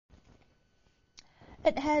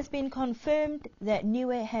It has been confirmed that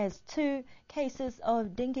Niue has 2 cases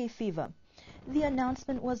of dengue fever. The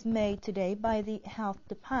announcement was made today by the Health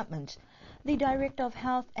Department. The Director of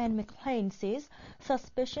Health, Anne McLean, says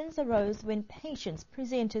suspicions arose when patients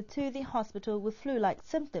presented to the hospital with flu-like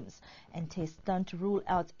symptoms, and tests done to rule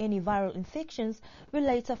out any viral infections were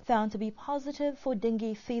later found to be positive for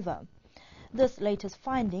dengue fever. This latest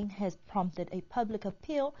finding has prompted a public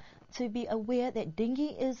appeal to be aware that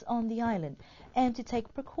dengue is on the island and to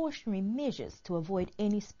take precautionary measures to avoid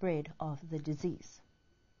any spread of the disease.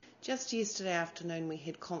 Just yesterday afternoon we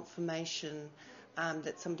had confirmation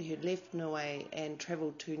that somebody who'd left Niue and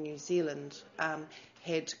travelled to New Zealand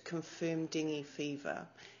had confirmed dengue fever,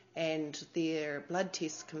 and their blood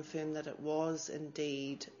tests confirmed that it was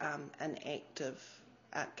indeed an active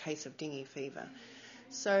case of dengue fever.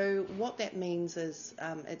 So what that means is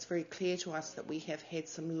it's very clear to us that we have had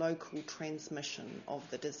some local transmission of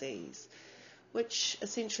the disease, which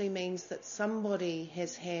essentially means that somebody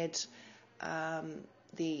has had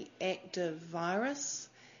the active virus,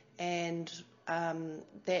 and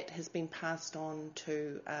that has been passed on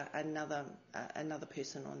to another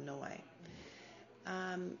person on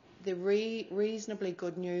Niue. The reasonably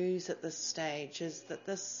good news at this stage is that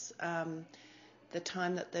this the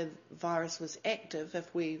time that the virus was active,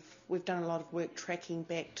 if we've done a lot of work tracking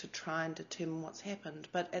back to try and determine what's happened,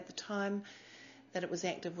 but at the time that it was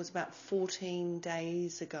active was about 14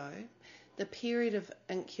 days ago. The period of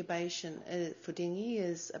incubation for dengue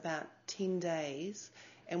is about 10 days,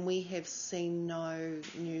 and we have seen no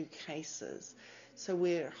new cases. So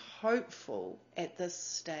we're hopeful at this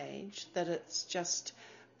stage that it's just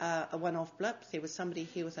a one-off blip. There was somebody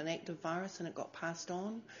here with an active virus and it got passed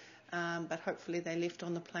on. But hopefully they left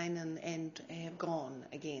on the plane and have gone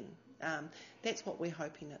again. That's what we're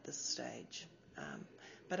hoping at this stage.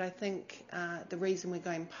 But I think the reason we're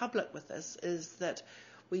going public with this is that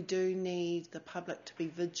we do need the public to be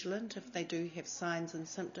vigilant. If they do have signs and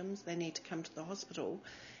symptoms, they need to come to the hospital.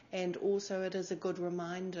 And also it is a good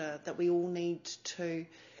reminder that we all need to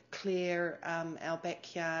clear our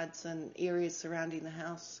backyards and areas surrounding the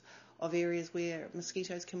house of areas where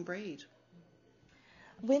mosquitoes can breed.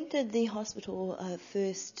 When did the hospital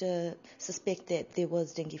first suspect that there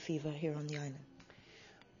was dengue fever here on the island?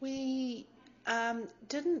 We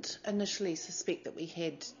didn't initially suspect that we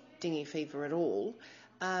had dengue fever at all.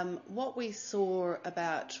 What we saw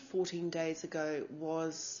about 14 days ago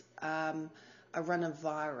was a run of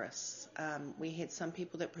virus. We had some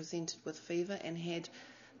people that presented with fever and had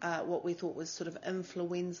what we thought was sort of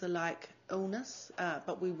influenza-like illness,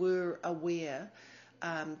 but we were aware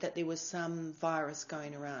that there was some virus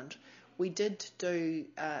going around. We did do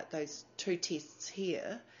those 2 tests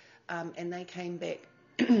here, and they came back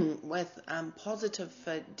with positive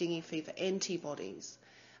for dengue fever antibodies,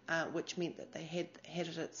 which meant that they had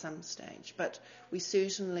it at some stage. But we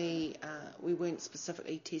certainly we weren't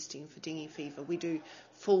specifically testing for dengue fever. We do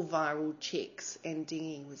full viral checks, and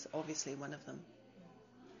dengue was obviously one of them.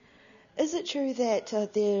 Is it true that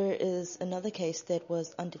there is another case that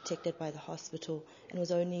was undetected by the hospital and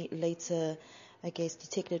was only later, I guess,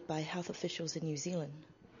 detected by health officials in New Zealand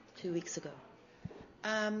 2 weeks ago?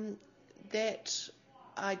 That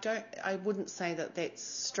I wouldn't say that that's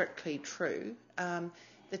strictly true.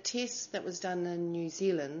 The test that was done in New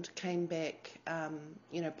Zealand came back,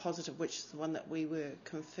 positive, which is the one that we were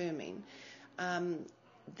confirming.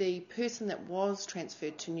 The person that was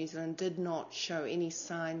transferred to New Zealand did not show any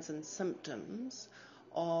signs and symptoms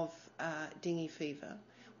of dengue fever.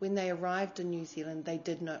 When they arrived in New Zealand, they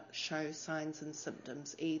did not show signs and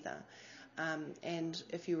symptoms either. And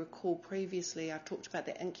if you recall previously, I've talked about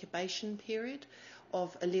the incubation period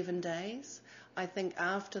of 11 days. I think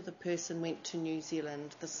after the person went to New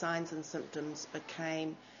Zealand, the signs and symptoms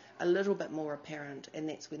became a little bit more apparent, and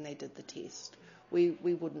that's when they did the test. We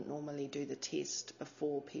wouldn't normally do the test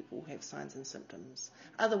before people have signs and symptoms.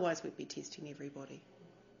 Otherwise, we'd be testing everybody.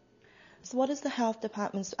 So what is the Health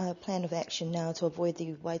Department's plan of action now to avoid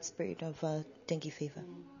the widespread of dengue fever?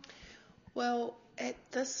 Well, at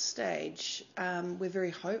this stage, we're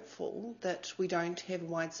very hopeful that we don't have a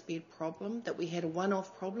widespread problem, that we had a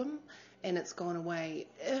one-off problem and it's gone away.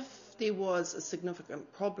 If there was a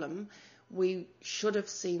significant problem, we should have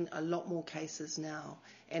seen a lot more cases now.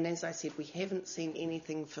 And as I said, we haven't seen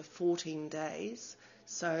anything for 14 days.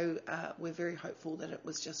 So we're very hopeful that it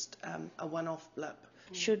was just a one-off blip.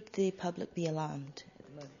 Should the public be alarmed at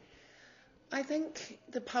the moment? I think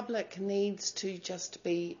the public needs to just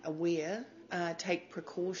be aware, take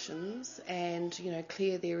precautions and,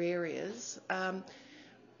 clear their areas.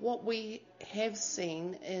 What we have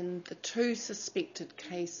seen in the 2 suspected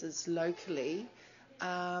cases locally,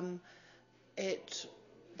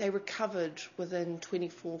 they recovered within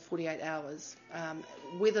 24, 48 hours.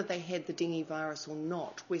 Whether they had the dengue virus or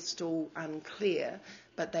not, we're still unclear,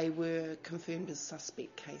 but they were confirmed as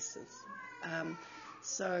suspect cases.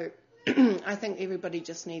 So I think everybody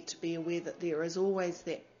just needs to be aware that there is always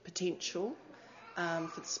that potential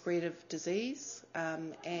for the spread of disease.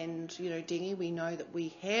 And, dengue, we know that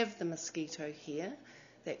we have the mosquito here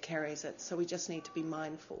that carries it, so we just need to be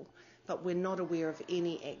mindful. But we're not aware of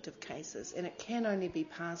any active cases, and it can only be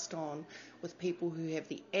passed on with people who have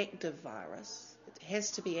the active virus. It has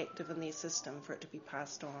to be active in their system for it to be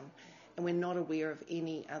passed on, and we're not aware of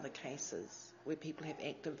any other cases where people have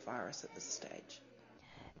active virus at this stage.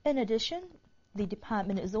 In addition, the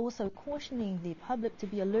department is also cautioning the public to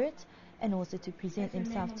be alert and also to present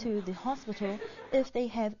themselves to the hospital if they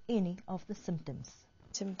have any of the symptoms.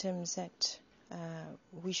 Symptoms that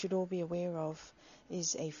we should all be aware of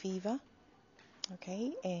is a fever,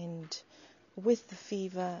 okay, and with the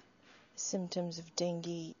fever, symptoms of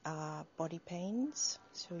dengue are body pains.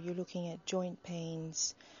 So you're looking at joint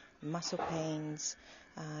pains, muscle pains,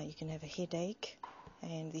 you can have a headache,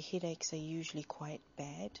 and the headaches are usually quite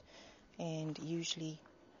bad and usually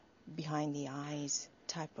behind the eyes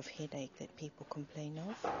type of headache that people complain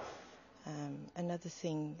of. Another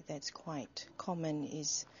thing that's quite common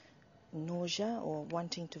is nausea or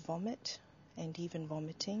wanting to vomit and even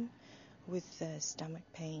vomiting with stomach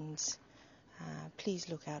pains. Please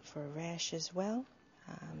look out for a rash as well,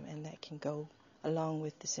 and that can go along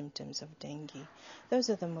with the symptoms of dengue. Those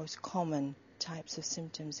are the most common types of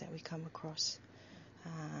symptoms that we come across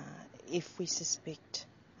if we suspect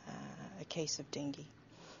a case of dengue.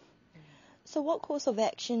 So what course of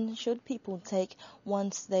action should people take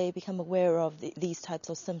once they become aware of these types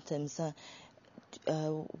of symptoms?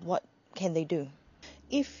 What can they do?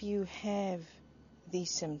 If you have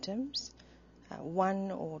these symptoms,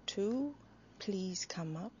 one or two, please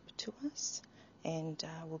come up to us and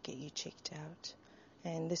we'll get you checked out.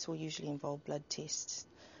 And this will usually involve blood tests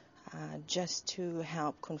just to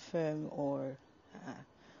help confirm or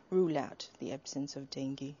rule out the absence of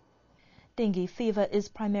dengue. Dengue fever is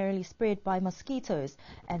primarily spread by mosquitoes,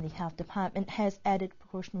 and the Health Department has added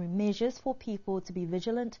precautionary measures for people to be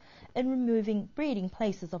vigilant in removing breeding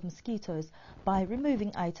places of mosquitoes by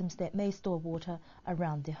removing items that may store water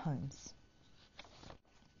around their homes.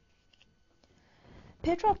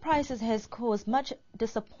 Petrol prices has caused much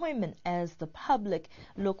disappointment as the public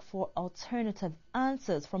look for alternative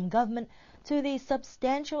answers from government to the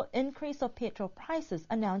substantial increase of petrol prices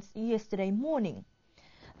announced yesterday morning.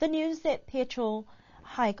 The news that petrol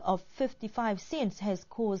hike of 55 cents has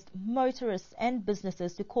caused motorists and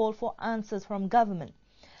businesses to call for answers from government.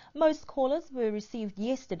 Most callers were received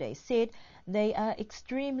yesterday said they are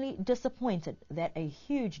extremely disappointed that a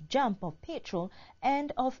huge jump of petrol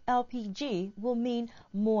and of LPG will mean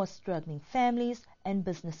more struggling families and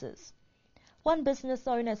businesses. One business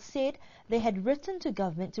owner said they had written to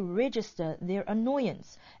government to register their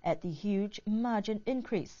annoyance at the huge margin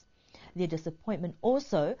increase. Their disappointment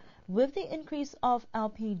also with the increase of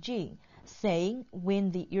LPG, saying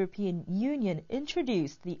when the European Union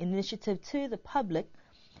introduced the initiative to the public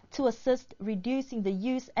to assist reducing the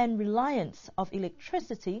use and reliance of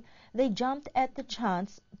electricity, they jumped at the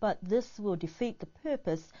chance, but this will defeat the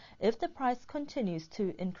purpose if the price continues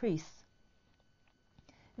to increase.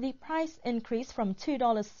 The price increase from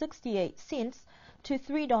 $2.68 to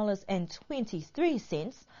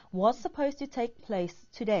 $3.23 was supposed to take place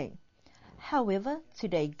today. However,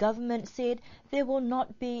 today government said there will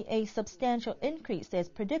not be a substantial increase as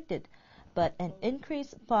predicted, but an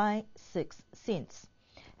increase by 6 cents.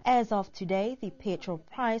 As of today, the petrol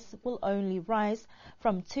price will only rise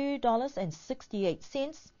from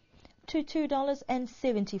 $2.68 to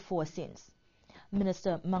 $2.74.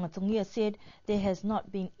 Minister Mangatungia said there has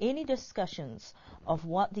not been any discussions of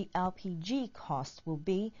what the LPG cost will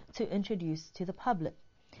be to introduce to the public.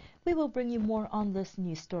 We will bring you more on this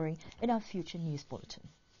news story in our future news bulletin.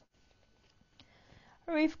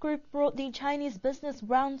 Reef Group brought the Chinese Business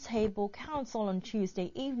Roundtable Council on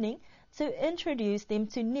Tuesday evening to introduce them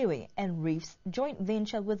to Niue and Reef's joint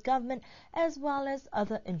venture with government as well as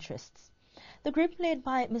other interests. The group led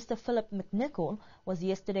by Mr. Philip McNichol was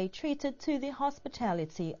yesterday treated to the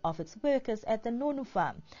hospitality of its workers at the Nonu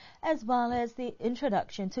farm, as well as the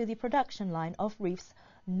introduction to the production line of Reef's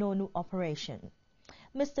Nonu operation.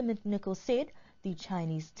 Mr. McNichol said the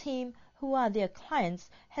Chinese team, who are their clients,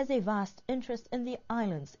 has a vast interest in the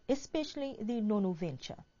islands, especially the Nonu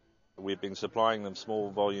venture. We've been supplying them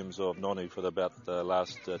small volumes of nonu for about the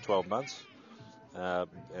last 12 months,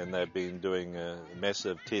 and they've been doing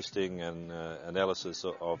massive testing and analysis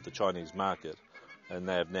of the Chinese market. and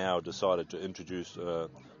they have now decided to introduce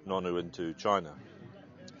nonu into China.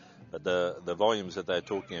 But the volumes that they're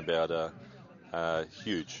talking about are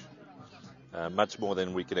huge, much more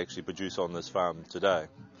than we can actually produce on this farm today.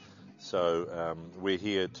 So we're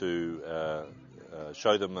here to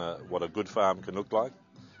show them what a good farm can look like.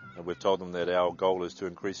 And we've told them that our goal is to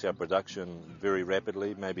increase our production very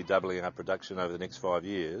rapidly, maybe doubling our production over the next 5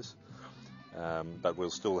 years. But we'll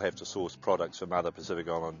still have to source products from other Pacific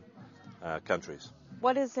Island countries.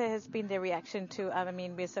 What has been the reaction to,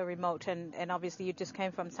 we're so remote, and obviously you just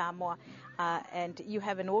came from Samoa, and you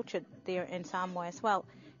have an orchard there in Samoa as well.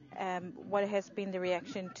 What has been the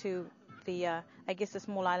reaction to the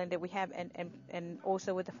small island that we have, and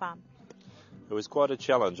also with the farm? It was quite a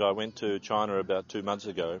challenge. I went to China about 2 months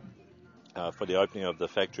ago for the opening of the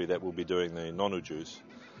factory that will be doing the nonu juice,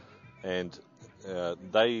 and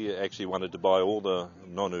they actually wanted to buy all the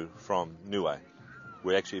nonu from Niue.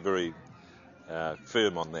 We're actually very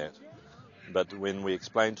firm on that. But when we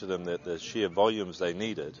explained to them that the sheer volumes they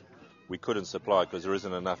needed, we couldn't supply because there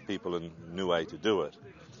isn't enough people in Niue to do it.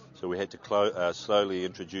 So we had to slowly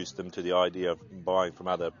introduce them to the idea of buying from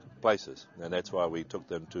other places, and that's why we took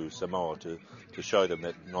them to Samoa to show them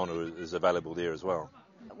that nonu is available there as well.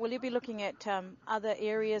 Will you be looking at other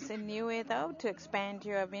areas in Niue, though, to expand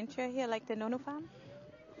your venture here, like the nonu farm?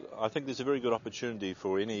 I think there's a very good opportunity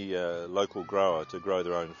for any local grower to grow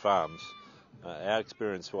their own farms. Our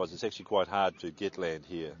experience was it's actually quite hard to get land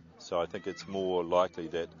here, so I think it's more likely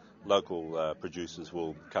that local producers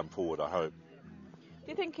will come forward, I hope.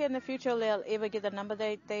 Do you think in the future they'll ever get the number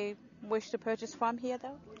they wish to purchase from here,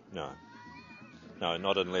 though? No,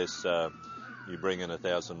 not unless you bring in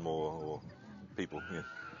 1,000 more people. Yeah.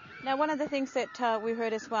 Now, one of the things that we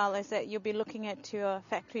heard as well is that you'll be looking at your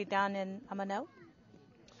factory down in Amanao.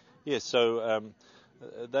 Yes, so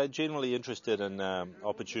they're generally interested in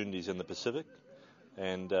opportunities in the Pacific,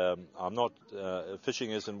 and I'm not fishing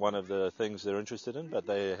isn't one of the things they're interested in, but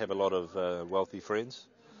they have a lot of wealthy friends.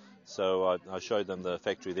 So I showed them the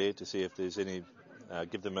factory there to see if there's any,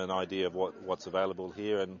 give them an idea of what's available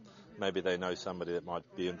here, and maybe they know somebody that might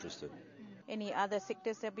be interested. Any other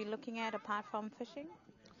sectors they'll be looking at apart from fishing?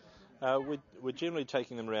 We're generally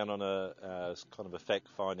taking them around on a kind of a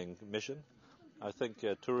fact-finding mission. I think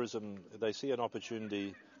tourism, they see an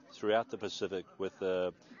opportunity throughout the Pacific with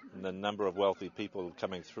the number of wealthy people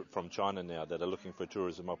coming through from China now that are looking for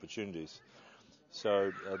tourism opportunities.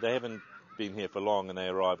 So they haven't been here for long, and they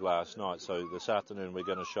arrived last night. So this afternoon we're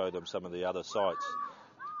going to show them some of the other sites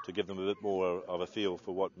to give them a bit more of a feel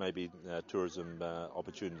for what maybe tourism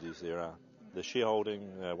opportunities there are. The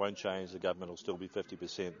shareholding won't change. The government will still be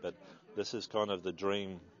 50%, but this is kind of the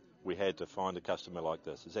dream we had to find a customer like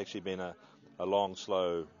this. It's actually been a long,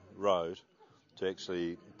 slow road to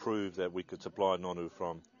actually prove that we could supply nonu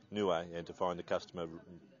from Niue and to find a customer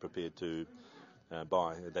prepared to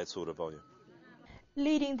buy that sort of volume.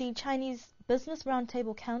 Leading the Chinese Business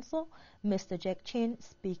Roundtable Council, Mr. Jack Chen,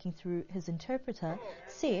 speaking through his interpreter,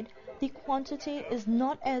 said the quantity is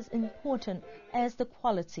not as important as the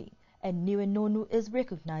quality, and Niue nonu is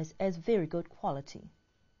recognized as very good quality.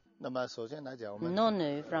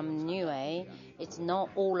 Nonu from Niue, it's not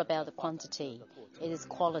all about the quantity, it is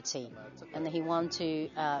quality, and he want to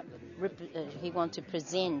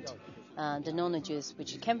present the nonu juice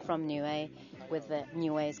which came from Niue with the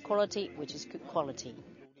Niue's quality, which is good quality.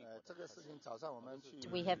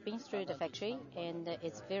 We have been through the factory, and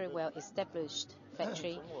it's very well established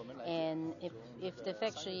factory, and if the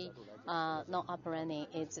factory not up and running,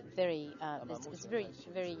 it's very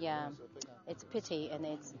it's a pity, and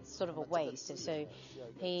it's sort of a waste. So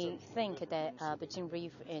he think that between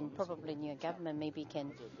Reef and probably Niue government maybe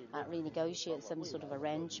can renegotiate some sort of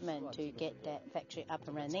arrangement to get that factory up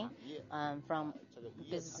and running. From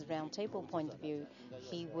Business Roundtable point of view,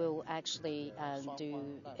 he will actually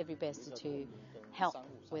do every best to help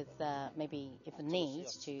with maybe if a need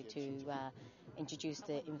to introduce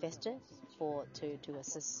the investor to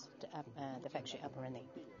assist the factory up and running.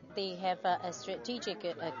 They have a strategic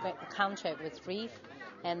contract with Reef,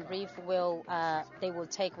 and Reef will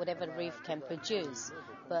take whatever Reef can produce.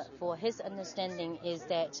 But for his understanding is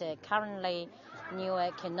that currently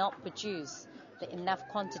Niue cannot produce enough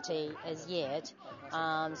quantity as yet.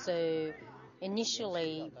 So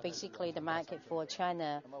initially, basically the market for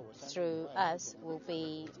China through us will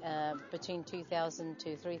be between 2,000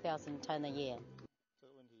 to 3,000 ton a year.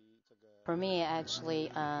 Premier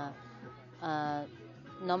actually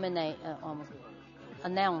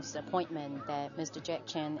announced appointment that Mr. Jack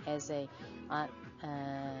Chen as a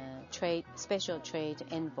special trade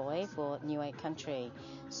envoy for Niue country.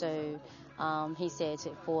 So he said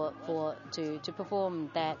to perform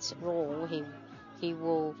that role, he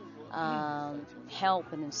will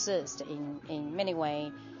help and assist in many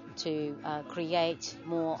ways to create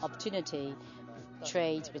more opportunity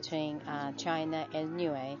trade between China and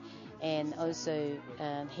Niue. And also,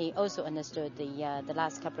 he also understood the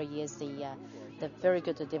last couple of years the very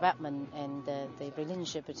good development and the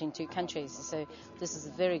relationship between two countries. So this is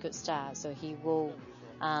a very good start. So he will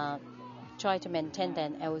try to maintain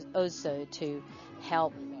that and also to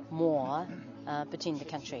help more between the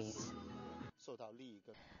countries.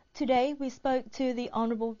 Today we spoke to the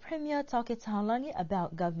Honourable Premier Take Taulagi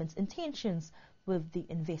about government's intentions with the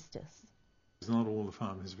investors. Not all the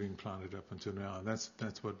farm has been planted up until now, and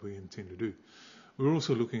that's what we intend to do. We're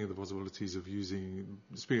also looking at the possibilities of using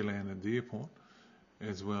spare land at the airport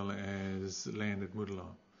as well as land at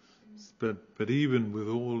Mudalau. But even with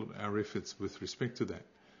all our efforts with respect to that,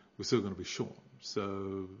 we're still going to be short.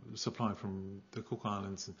 So supply from the Cook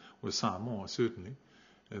Islands, or Samoa certainly,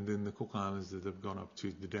 and then the Cook Islands that have gone up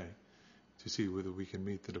to today, to see whether we can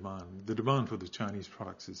meet the demand. The demand for the Chinese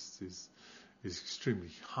products is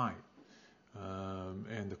extremely high.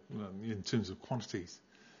 And in terms of quantities,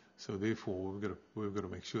 so therefore we've got to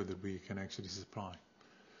make sure that we can actually supply.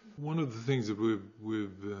 One of the things that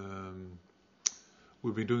we've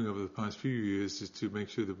been doing over the past few years is to make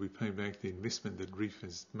sure that we pay back the investment that Reef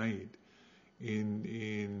has made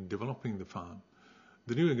in developing the farm.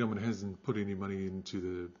 The new government hasn't put any money into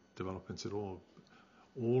the developments at all.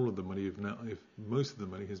 All of the money, if most of the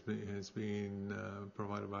money has been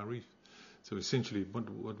provided by Reef. So essentially,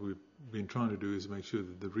 what we've been trying to do is make sure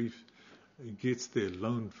that the Reef gets their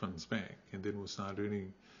loan funds back, and then we'll start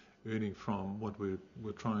earning from what we're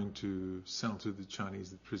trying to sell to the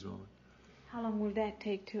Chinese at the present moment. How long will that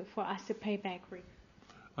take for us to pay back Reef?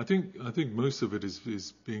 I think most of it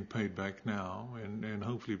is being paid back now, and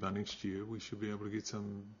hopefully by next year we should be able to get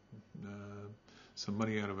some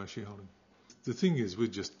money out of our shareholding. The thing is, we're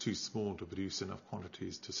just too small to produce enough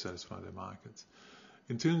quantities to satisfy their markets.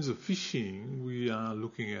 In terms of fishing, we are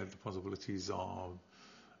looking at the possibilities of,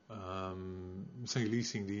 say,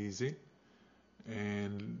 leasing the EZ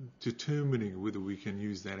and determining whether we can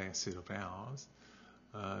use that asset of ours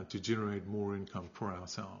to generate more income for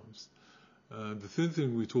ourselves. The third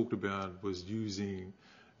thing we talked about was using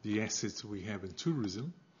the assets we have in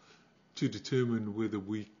tourism to determine whether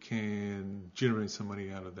we can generate some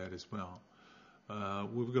money out of that as well.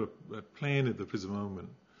 We've got a plan at the present moment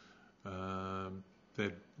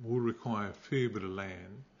that will require a fair bit of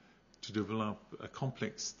land to develop a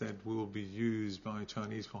complex that will be used by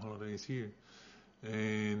Chinese for holidays here.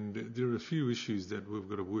 And there are a few issues that we've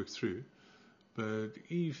got to work through. But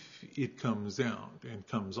if it comes out and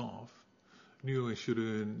comes off, Niue should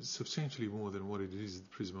earn substantially more than what it is at the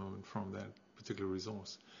present moment from that particular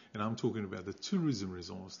resource. And I'm talking about the tourism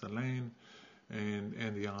resource, the land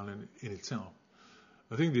and the island in itself.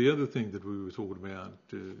 I think the other thing that we were talking about,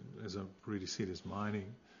 as I've already said, is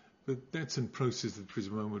mining. But that's in process at the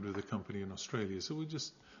present moment with a company in Australia. So we're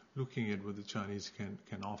just looking at what the Chinese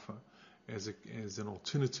can offer as an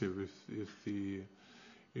alternative if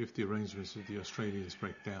the arrangements with the Australians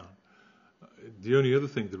break down. The only other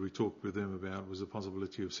thing that we talked with them about was the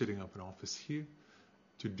possibility of setting up an office here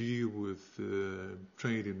to deal with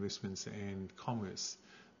trade, investments and commerce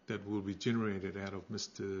that will be generated out of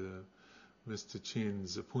Mr.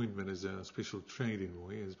 Chen's appointment as a special trade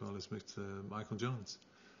envoy, as well as Mr. Michael Jones.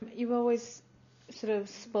 You've always sort of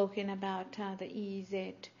spoken about the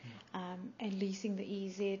EEZ and leasing the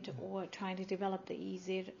EEZ or trying to develop the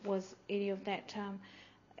EEZ. Was any of that,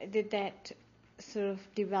 did that sort of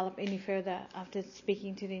develop any further after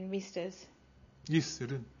speaking to the investors? Yes, it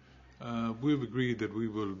did. We've agreed that we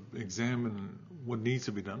will examine what needs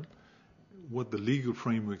to be done, what the legal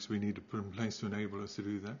frameworks we need to put in place to enable us to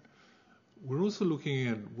do that. We're also looking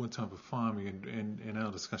at what type of farming, and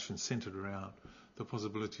our discussion centered around the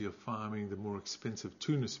possibility of farming the more expensive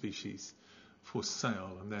tuna species for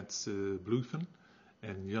sale, and that's bluefin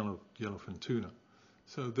and yellowfin tuna.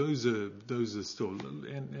 So those are still,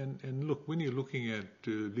 and look, when you're looking at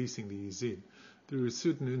leasing the EZ, there are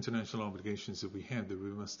certain international obligations that we have that we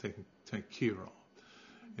must take care of,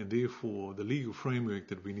 and therefore the legal framework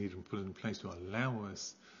that we need to put in place to allow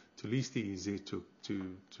us to lease the EZ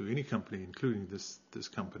to any company, including this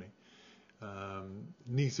company,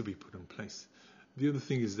 needs to be put in place. The other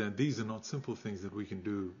thing is that these are not simple things that we can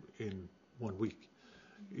do in 1 week.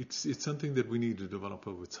 It's something that we need to develop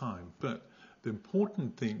over time. But the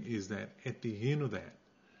important thing is that at the end of that,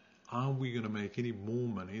 are we going to make any more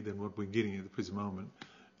money than what we're getting at the present moment?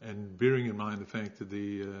 And bearing in mind the fact that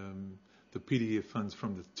the PDF funds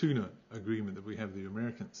from the tuna agreement that we have with the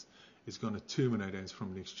Americans is going to terminate as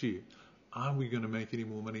from next year, are we going to make any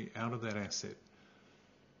more money out of that asset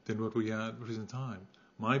than what we are at the present time.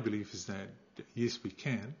 My belief is that, yes, we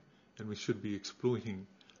can, and we should be exploiting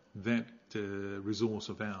that resource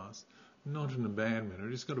of ours, not in a bad manner.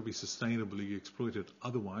 It's got to be sustainably exploited.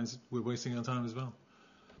 Otherwise, we're wasting our time as well.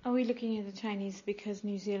 Are we looking at the Chinese because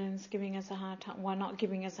New Zealand's giving us a hard time? Well, not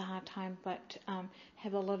giving us a hard time, but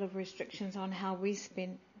have a lot of restrictions on how we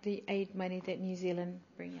spend the aid money that New Zealand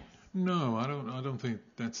brings us? No, I don't think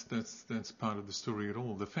that's part of the story at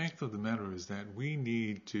all. The fact of the matter is that we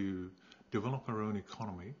need to develop our own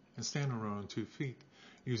economy and stand on our own 2 feet.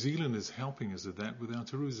 New Zealand is helping us with that with our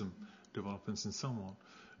tourism developments and so on.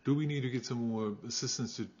 Do we need to get some more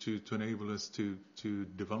assistance to enable us to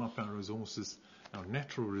develop our resources, our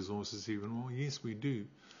natural resources even more? Yes, we do.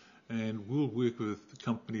 And we'll work with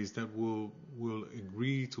companies that will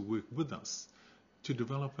agree to work with us to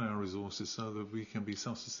develop our resources so that we can be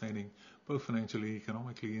self-sustaining both financially and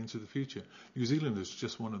economically into the future. New Zealand is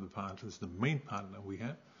just one of the partners, the main partner we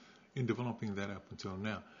have in developing that up until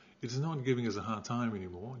now. It's not giving us a hard time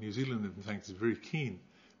anymore. New Zealand, in fact, is very keen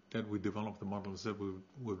that we develop the models that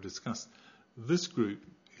we've discussed. This group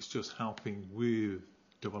is just helping with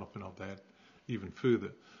development of that even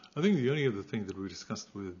further. I think the only other thing that we discussed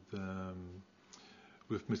with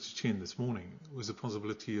Mr. Chen this morning was the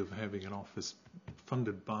possibility of having an office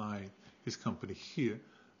funded by his company here,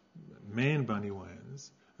 manned by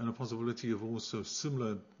Niueans, and a possibility of also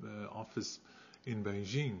similar office in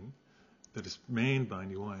Beijing that is manned by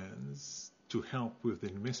Niueans to help with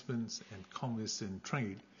investments and commerce and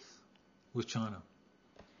trade with China.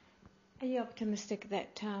 Are you optimistic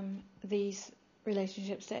that these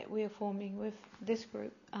relationships that we are forming with this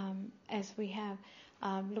group, as we have,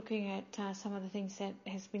 looking at some of the things that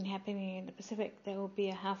has been happening in the Pacific, there will be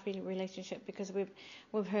a healthy relationship? Because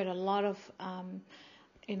we've heard a lot of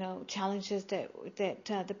challenges that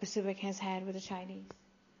the Pacific has had with the Chinese.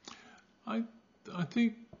 I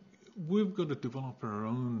think we've got to develop our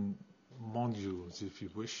own modules, if you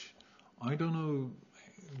wish. I don't know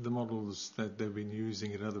the models that they've been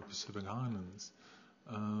using in other Pacific islands.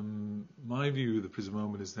 My view at the present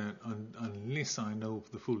moment is that unless I know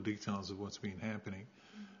the full details of what's been happening,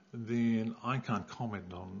 then I can't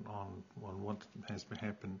comment on what has been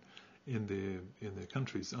happened in their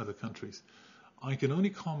countries, other countries. I can only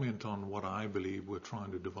comment on what I believe we're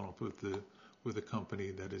trying to develop with the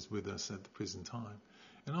company that is with us at the present time.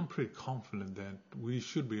 And I'm pretty confident that we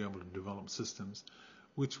should be able to develop systems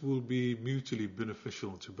which will be mutually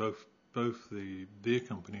beneficial to both their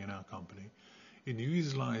company and our company in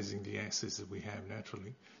utilizing the assets that we have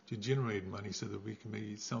naturally to generate money so that we can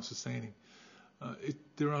be self-sustaining.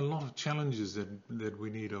 There are a lot of challenges that we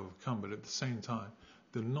need to overcome, but at the same time,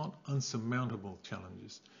 they're not unsurmountable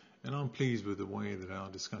challenges. And I'm pleased with the way that our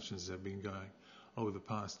discussions have been going over the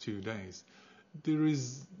past 2 days. There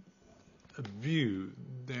is a view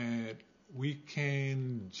that we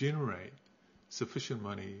can generate sufficient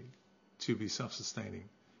money to be self-sustaining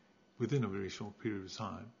within a very short period of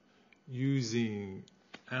time, using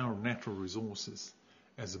our natural resources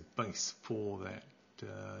as a base for that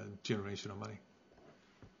generation of money.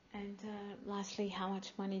 And lastly, how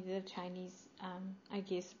much money did the Chinese,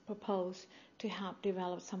 propose to help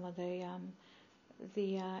develop some of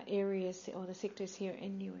the areas or the sectors here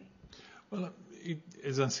in Niue? Well,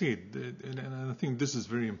 as I said, and I think this is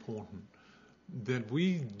very important, that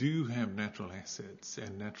we do have natural assets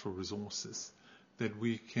and natural resources that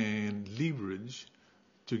we can leverage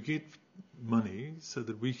to get money so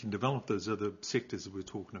that we can develop those other sectors that we're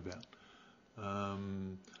talking about.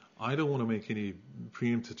 I don't want to make any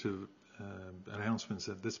preemptive announcements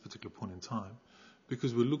at this particular point in time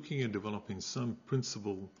because we're looking at developing some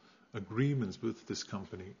principal agreements with this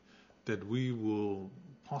company that we will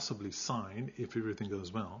possibly sign if everything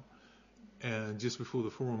goes well, and just before the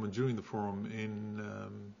forum and during the forum in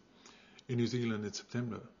New Zealand in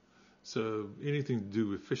September. So anything to do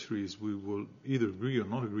with fisheries, we will either agree or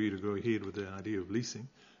not agree to go ahead with the idea of leasing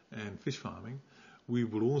and fish farming. We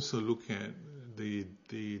will also look at the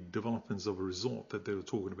developments of a resort that they were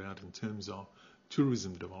talking about in terms of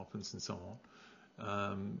tourism developments and so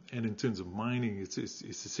on. And in terms of mining, it's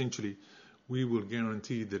essentially we will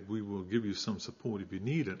guarantee that we will give you some support if you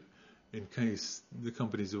need it, in case the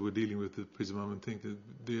companies that we're dealing with at the present moment think that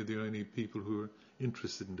they're the only people who are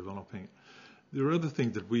interested in developing it. There are other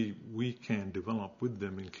things that we can develop with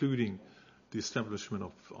them, including the establishment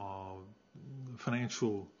of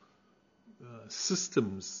financial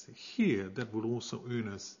systems here that will also earn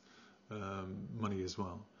us money as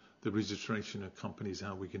well. The registration of companies,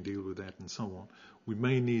 how we can deal with that and so on. We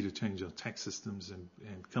may need to change our tax systems and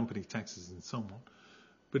company taxes and so on.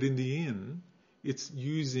 But in the end, it's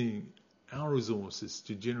using our resources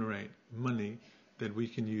to generate money that we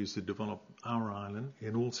can use to develop our island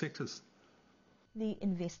in all sectors. The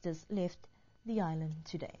investors left the island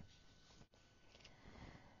today.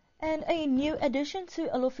 And a new addition to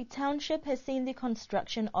Alofi Township has seen the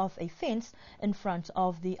construction of a fence in front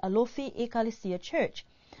of the Alofi Ecclesia Church.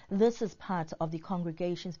 This is part of the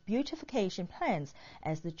congregation's beautification plans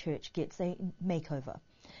as the church gets a makeover.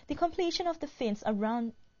 The completion of the fence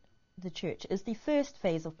around the church is the first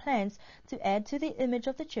phase of plans to add to the image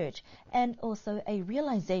of the church and also a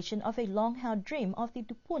realization of a long-held dream of the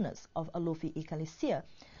Dupunas of Alofi Ecclesia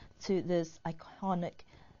to this iconic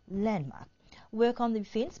landmark. Work on the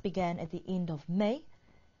fence began at the end of May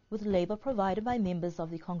with labour provided by members of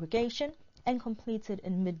the congregation and completed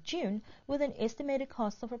in mid-June with an estimated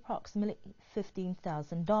cost of approximately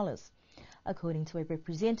 $15,000. According to a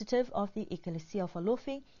representative of the Ecclesia of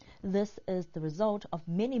Alofi, this is the result of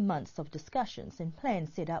many months of discussions and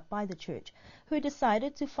plans set up by the church, who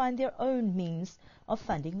decided to find their own means of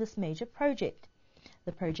funding this major project.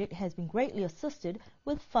 The project has been greatly assisted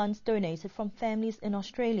with funds donated from families in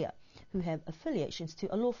Australia who have affiliations to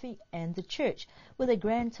Alofi and the church, with a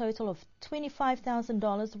grand total of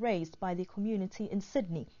 $25,000 raised by the community in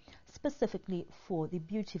Sydney, specifically for the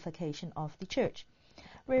beautification of the church.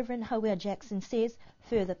 Reverend Howell Jackson says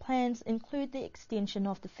further plans include the extension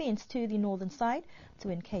of the fence to the northern side to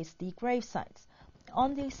encase the grave sites.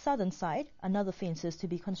 On the southern side, another fence is to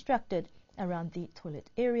be constructed around the toilet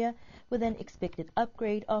area, with an expected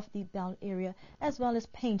upgrade of the bell area, as well as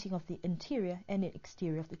painting of the interior and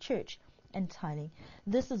exterior of the church and tiling.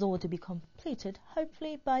 This is all to be completed,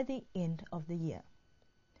 hopefully, by the end of the year.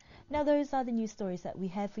 Now, those are the news stories that we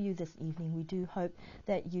have for you this evening. We do hope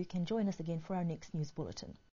that you can join us again for our next news bulletin.